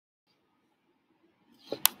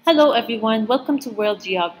Hello everyone, welcome to World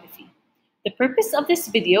Geography. The purpose of this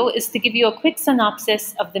video is to give you a quick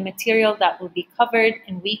synopsis of the material that will be covered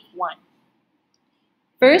in week 1.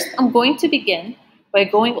 First, I'm going to begin by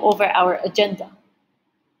going over our agenda.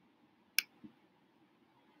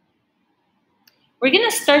 We're going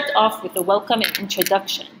to start off with a welcome and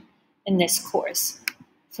introduction in this course.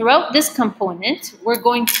 Throughout this component, we're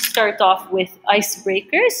going to start off with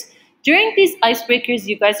icebreakers. During these icebreakers,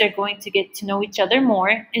 you guys are going to get to know each other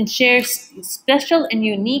more and share special and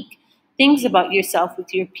unique things about yourself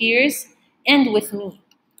with your peers and with me.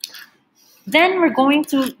 Then we're going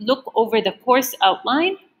to look over the course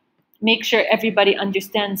outline, make sure everybody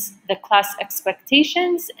understands the class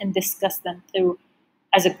expectations and discuss them through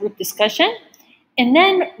as a group discussion. And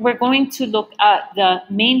then we're going to look at the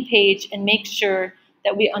main page and make sure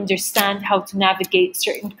that we understand how to navigate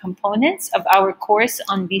certain components of our course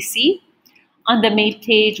on BC. On the main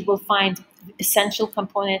page, we'll find essential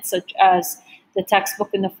components such as the textbook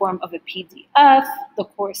in the form of a PDF, the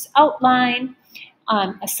course outline,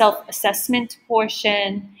 a self-assessment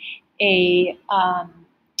portion, the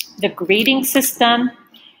grading system.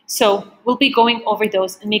 So we'll be going over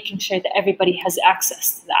those and making sure that everybody has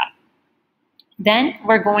access to that. Then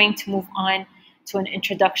we're going to move on to an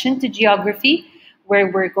introduction to geography, where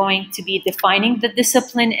we're going to be defining the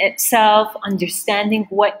discipline itself, understanding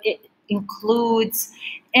what it includes,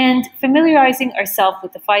 and familiarizing ourselves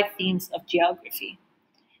with the 5 themes of geography.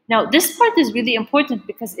 Now, this part is really important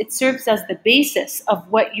because it serves as the basis of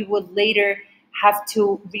what you would later have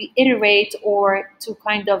to reiterate or to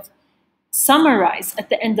kind of summarize at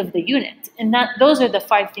the end of the unit. And those are the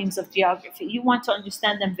 5 themes of geography. You want to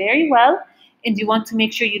understand them very well, and you want to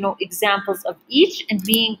make sure you know examples of each and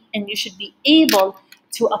you should be able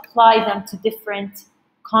to apply them to different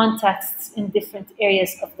contexts in different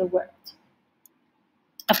areas of the world.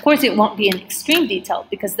 Of course, it won't be in extreme detail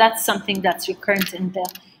because that's something that's recurrent in the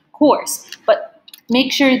course, but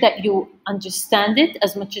make sure that you understand it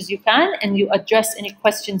as much as you can and you address any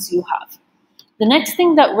questions you have. The next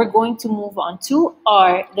thing that we're going to move on to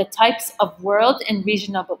are the types of world and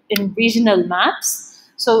regional maps.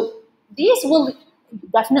 So these will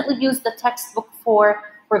definitely use the textbook for.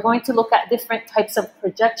 We're going to look at different types of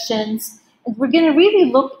projections, and we're going to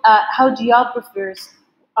really look at how geographers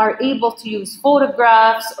are able to use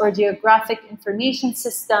photographs or geographic information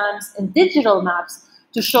systems and digital maps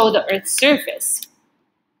to show the Earth's surface.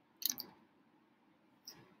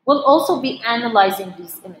 We'll also be analyzing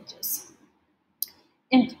these images.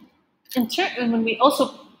 And when we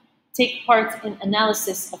also take part in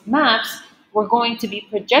analysis of maps, we're going to be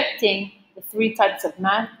projecting the 3 types of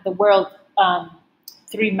map, the world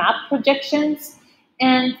 3 map projections,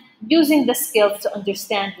 and using the skills to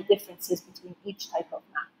understand the differences between each type of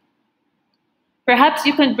map. Perhaps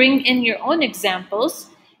you can bring in your own examples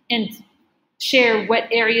and share what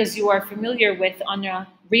areas you are familiar with on a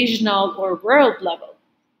regional or world level.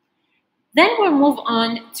 Then we'll move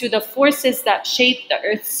on to the forces that shape the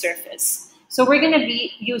Earth's surface. So we're going to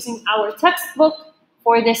be using our textbook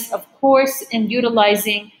for this, of course, and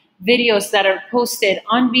utilizing videos that are posted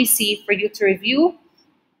on BC for you to review,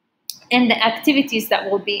 and the activities that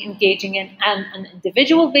we'll be engaging in on an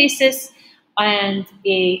individual basis and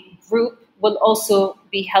a group will also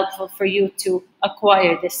be helpful for you to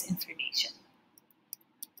acquire this information.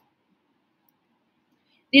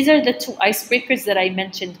 These are the 2 icebreakers that I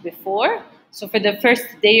mentioned before. So for the first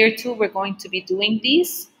day or 2, we're going to be doing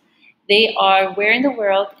these. They are Where in the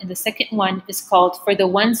World, and the second one is called For the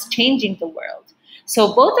Ones Changing the World.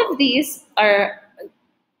 So both of these are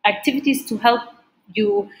activities to help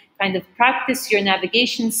you kind of practice your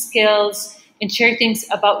navigation skills and share things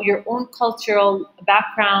about your own cultural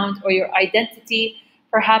background or your identity.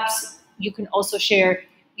 Perhaps you can also share,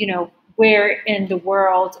 where in the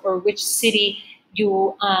world or which city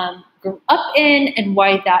you grew up in and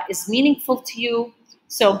why that is meaningful to you.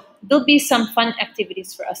 So there'll be some fun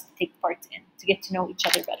activities for us to take part in to get to know each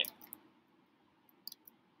other better.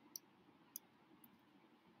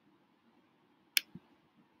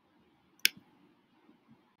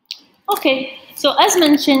 Okay, so as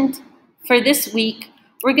mentioned, for this week,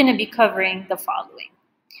 we're going to be covering the following.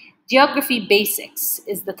 Geography Basics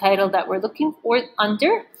is the title that we're looking for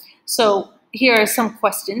under. So here are some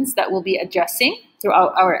questions that we'll be addressing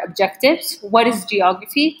throughout our objectives. What is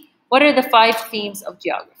geography? What are the 5 themes of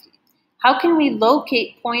geography? How can we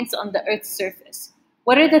locate points on the Earth's surface?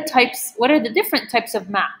 What are the different types of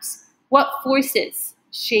maps? What forces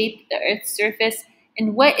shape the Earth's surface?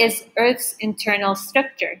 And what is Earth's internal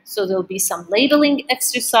structure? So there'll be some labeling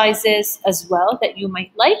exercises as well that you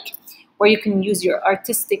might like, or you can use your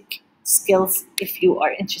artistic skills if you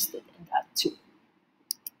are interested in that too.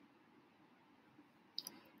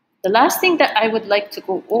 The last thing that I would like to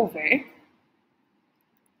go over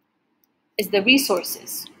is the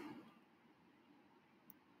resources.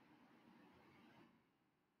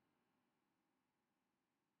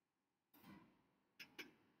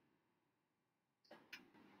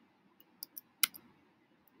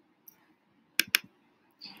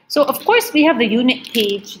 So of course, we have the unit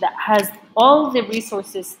page that has all the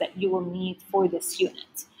resources that you will need for this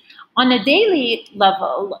unit. On a daily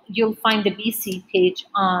level, you'll find the BC page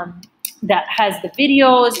that has the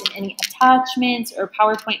videos and any attachments or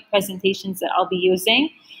PowerPoint presentations that I'll be using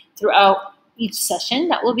throughout each session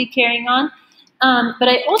that we'll be carrying on. But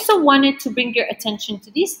I also wanted to bring your attention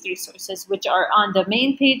to these three sources, which are on the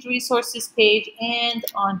main page resources page and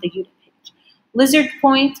on the unit page. Lizard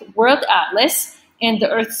Point, World Atlas, and the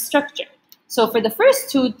Earth structure. So for the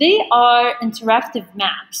first two, they are interactive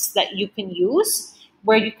maps that you can use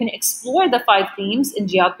where you can explore the 5 themes in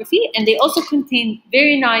geography, and they also contain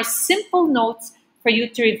very nice, simple notes for you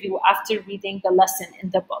to review after reading the lesson in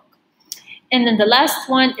the book. And then the last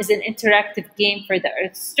one is an interactive game for the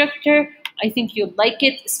Earth structure. I think you'll like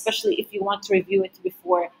it, especially if you want to review it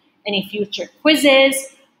before any future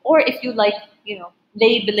quizzes, or if you like,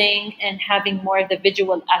 labeling and having more of the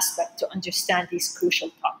visual aspect to understand these crucial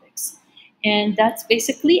topics. And that's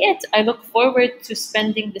basically it. I look forward to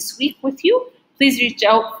spending this week with you. Please reach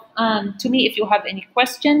out to me if you have any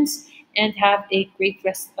questions, and have a great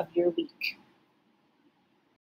rest of your week.